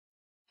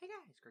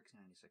guys,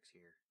 Grixie96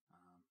 here.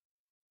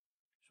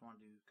 Just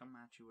wanted to come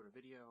at you with a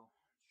video.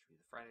 This should be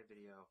the Friday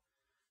video,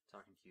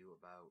 talking to you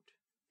about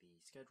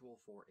the schedule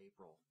for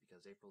April,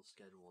 because April's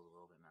schedule is a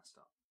little bit messed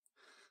up.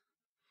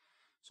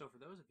 So for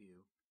those of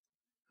you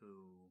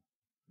who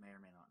may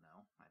or may not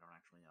know, I don't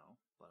actually know,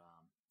 but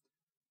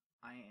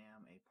I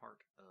am a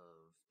part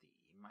of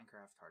the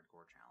Minecraft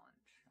Hardcore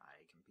Challenge.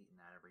 I compete in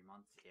that every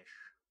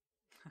month-ish.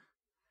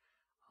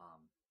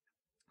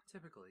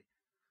 Typically,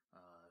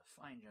 a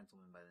fine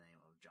gentleman by the name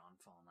of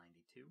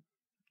JohnFall92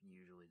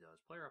 usually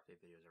does player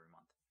update videos every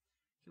month.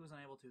 He was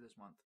unable to this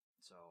month,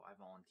 so I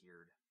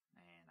volunteered,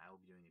 and I will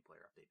be doing the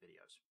player update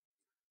videos.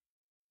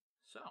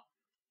 So,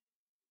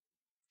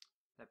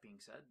 that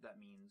being said,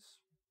 that means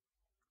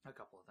a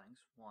couple of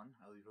things. One,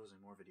 I will be posting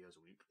more videos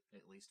a week,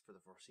 at least for the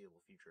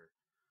foreseeable future.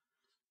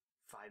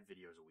 5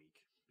 videos a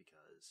week,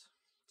 because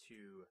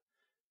 2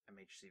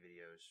 MHC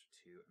videos,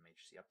 2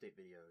 MHC update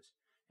videos,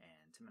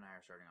 and Tim and I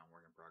are starting on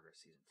Work in Progress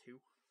Season 2.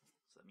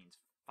 So that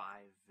means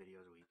 5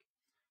 videos a week.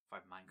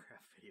 5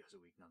 Minecraft videos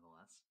a week,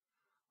 nonetheless.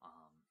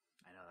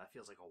 I know that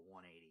feels like a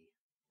 180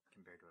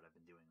 compared to what I've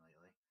been doing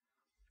lately.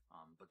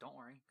 But don't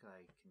worry, because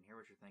I can hear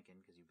what you're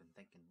thinking, because you've been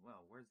thinking,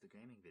 well, where's the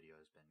gaming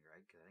videos been,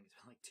 Greg? Because I think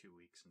it's been like 2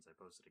 weeks since I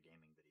posted a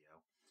gaming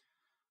video.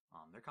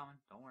 They're coming,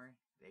 don't worry.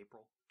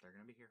 April, they're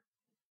going to be here.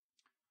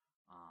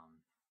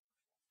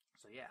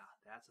 So yeah,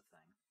 that's a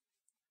thing.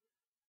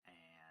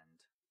 And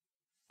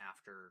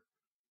after,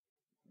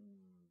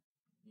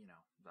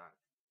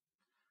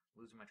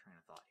 losing my train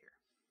of thought here.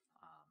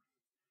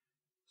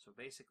 So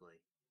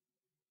basically,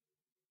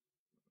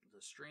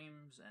 the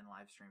streams and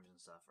live streams and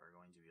stuff are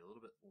going to be a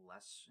little bit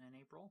less in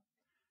April,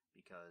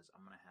 because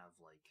I'm going to have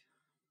like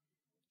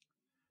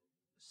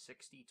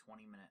 60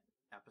 20-minute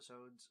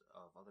episodes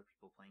of other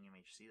people playing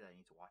MHC that I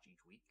need to watch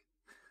each week.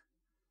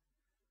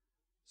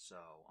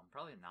 So I'm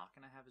probably not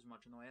going to have as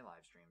much in the way of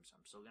live streams.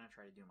 I'm still going to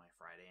try to do my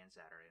Friday and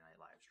Saturday night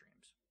live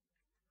streams.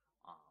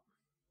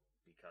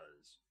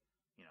 Because,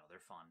 they're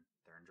fun,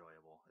 they're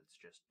enjoyable. It's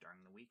just during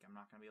the week I'm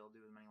not going to be able to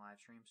do as many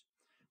live streams,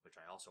 which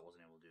I also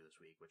wasn't able to do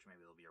this week, which maybe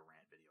there'll be a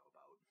rant video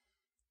about.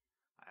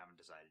 I haven't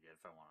decided yet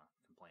if I want to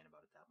complain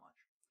about it that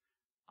much.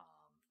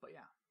 But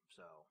yeah,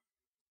 so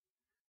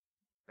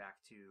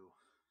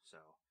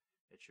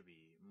it should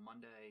be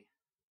Monday,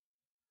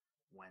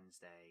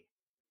 Wednesday,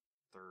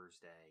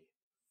 Thursday,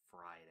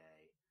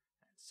 Friday,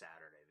 and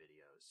Saturday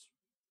videos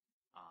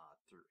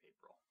through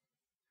April.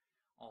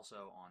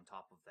 Also, on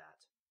top of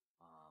that,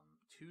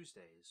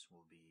 Tuesdays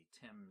will be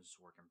Tim's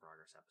Work in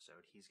Progress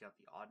episode. He's got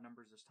the odd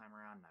numbers this time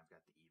around, and I've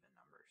got the even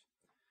numbers.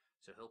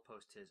 So he'll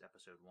post his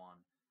episode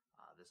 1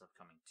 this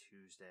upcoming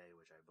Tuesday,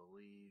 which I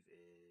believe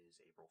is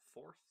April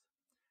 4th,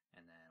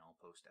 and then I'll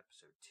post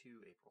episode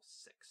 2 April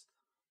 6th.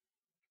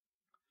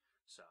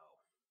 So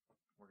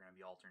we're going to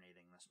be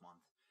alternating this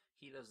month.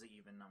 He does the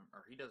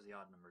he does the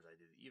odd numbers, I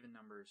do the even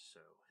numbers,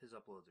 so his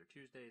uploads are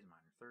Tuesdays,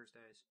 mine are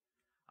Thursdays.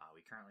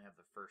 We currently have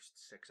the first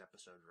 6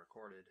 episodes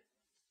recorded,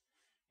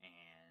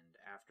 and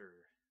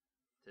after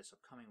this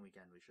upcoming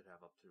weekend, we should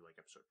have up through like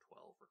episode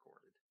 12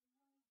 recorded.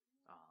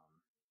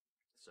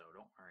 So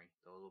don't worry,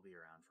 those will be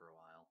around for a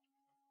while.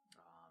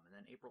 And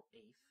then April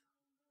 8th,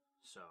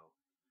 so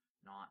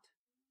not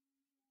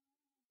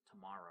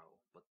tomorrow,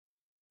 but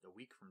the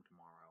week from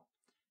tomorrow,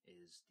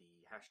 is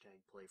the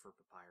hashtag Play for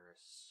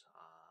Papyrus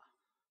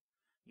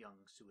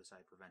Young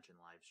Suicide Prevention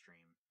live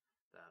stream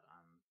that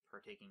I'm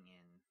partaking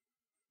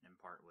in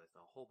part with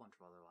a whole bunch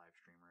of other live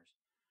streamers.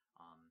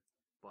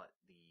 But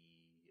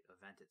the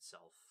event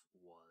itself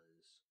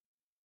was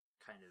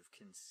kind of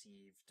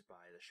conceived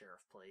by the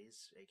Sheriff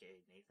Plays, aka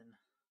Nathan.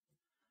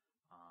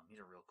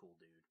 He's a real cool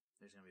dude.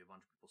 There's going to be a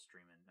bunch of people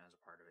streaming as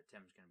a part of it.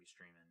 Tim's going to be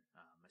streaming.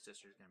 My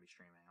sister's going to be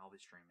streaming. I'll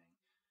be streaming.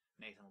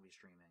 Nathan will be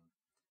streaming.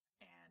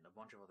 And a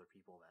bunch of other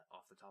people that,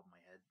 off the top of my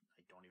head,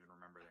 I don't even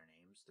remember their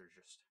names. There's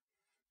just,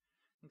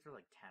 I think there are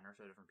like 10 or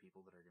so different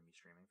people that are going to be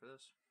streaming for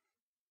this.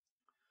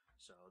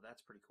 So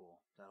that's pretty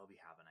cool. That'll be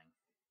happening.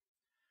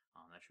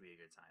 That should be a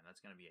good time.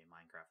 That's going to be a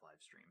Minecraft live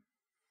stream.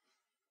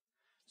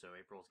 So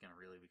April is going to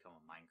really become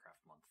a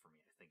Minecraft month for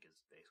me, I think, is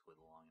basically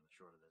the long and the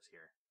short of this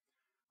here.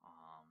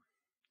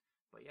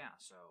 But yeah,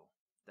 so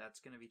that's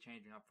going to be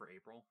changing up for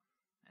April.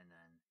 And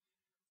then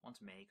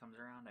once May comes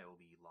around, I will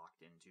be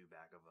locked into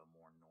back of a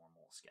more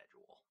normal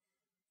schedule.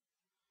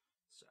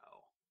 So,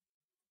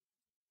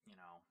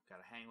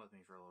 gotta hang with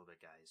me for a little bit,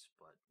 guys.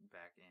 But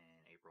back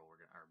in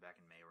back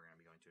in May, we're gonna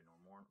be going to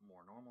a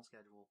more normal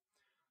schedule.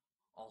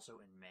 Also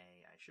in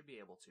May, I should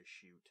be able to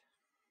shoot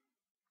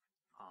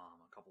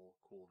a couple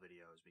cool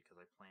videos, because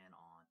I plan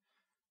on.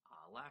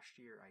 Last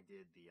year, I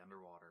did the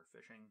underwater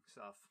fishing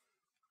stuff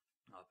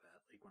up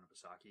at Lake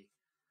Winnipesaukee.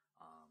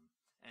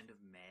 End of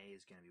May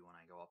is going to be when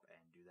I go up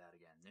and do that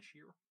again this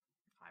year.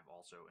 I've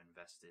also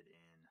invested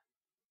in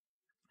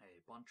a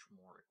bunch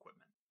more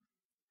equipment.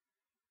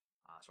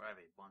 So I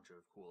have a bunch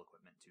of cool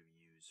equipment to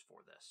use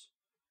for this.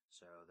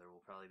 So there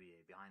will probably be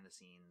a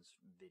behind-the-scenes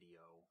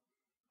video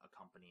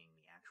accompanying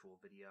the actual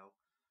video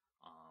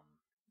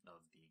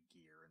of the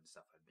gear and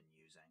stuff I've been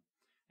using.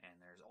 And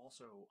there's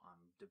also,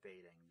 I'm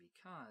debating,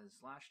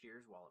 because last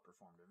year's, while it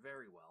performed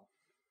very well,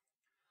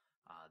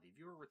 the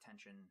viewer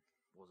retention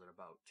was at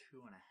about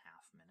 2.5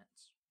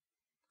 minutes.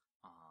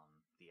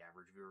 The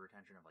average viewer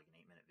retention of like an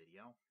 8-minute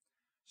video.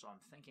 So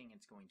I'm thinking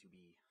it's going to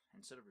be,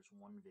 instead of just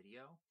one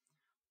video,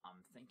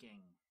 I'm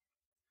thinking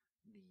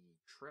the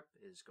trip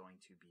is going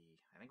to be,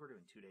 I think we're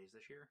doing 2 days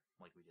this year,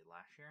 like we did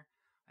last year.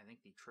 I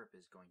think the trip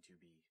is going to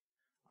be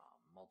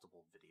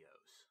multiple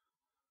videos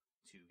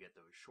to get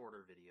those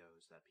shorter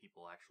videos that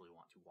people actually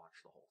want to watch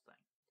the whole thing.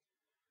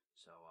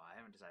 So I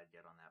haven't decided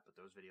yet on that, but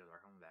those videos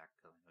are coming back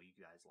because I know you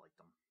guys liked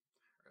them,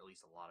 or at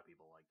least a lot of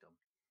people liked them.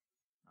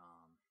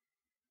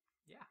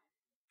 Yeah.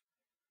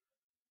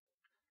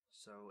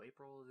 So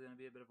April is going to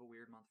be a bit of a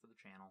weird month for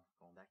the channel,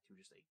 going back to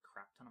just a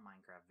crap ton of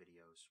Minecraft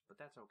videos, but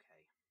that's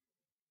okay.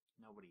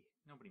 Nobody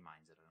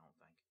minds it, I don't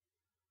think.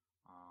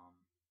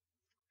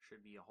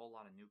 Should be a whole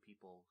lot of new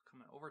people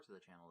coming over to the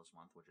channel this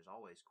month, which is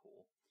always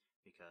cool,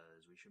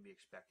 because we should be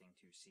expecting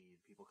to see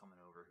people coming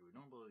over who would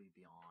normally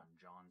be on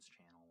John's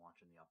channel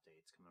watching the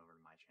updates coming over to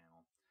my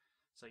channel.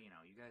 So, you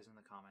know, you guys in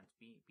the comments,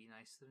 be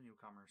nice to the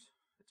newcomers.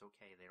 It's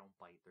okay, they don't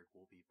bite, they're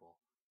cool people.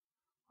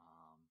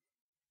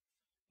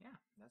 Yeah,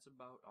 that's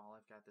about all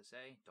I've got to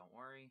say. Don't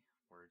worry,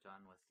 we're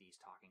done with these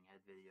talking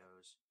head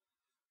videos.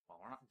 Well,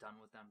 we're not done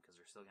with them because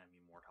there's still going to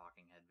be more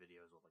talking head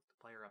videos with like the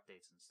player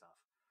updates and stuff.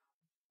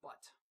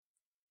 But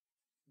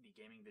the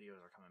gaming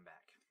videos are coming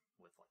back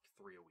with like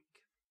 3 a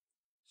week.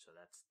 So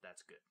that's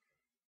good.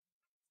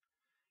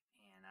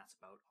 And that's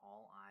about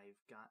all I've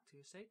got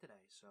to say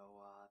today.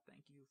 So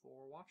thank you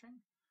for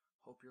watching.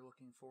 Hope you're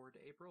looking forward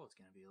to April. It's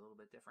going to be a little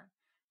bit different.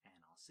 And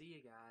I'll see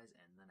you guys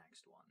in the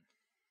next one.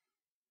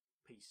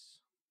 Peace.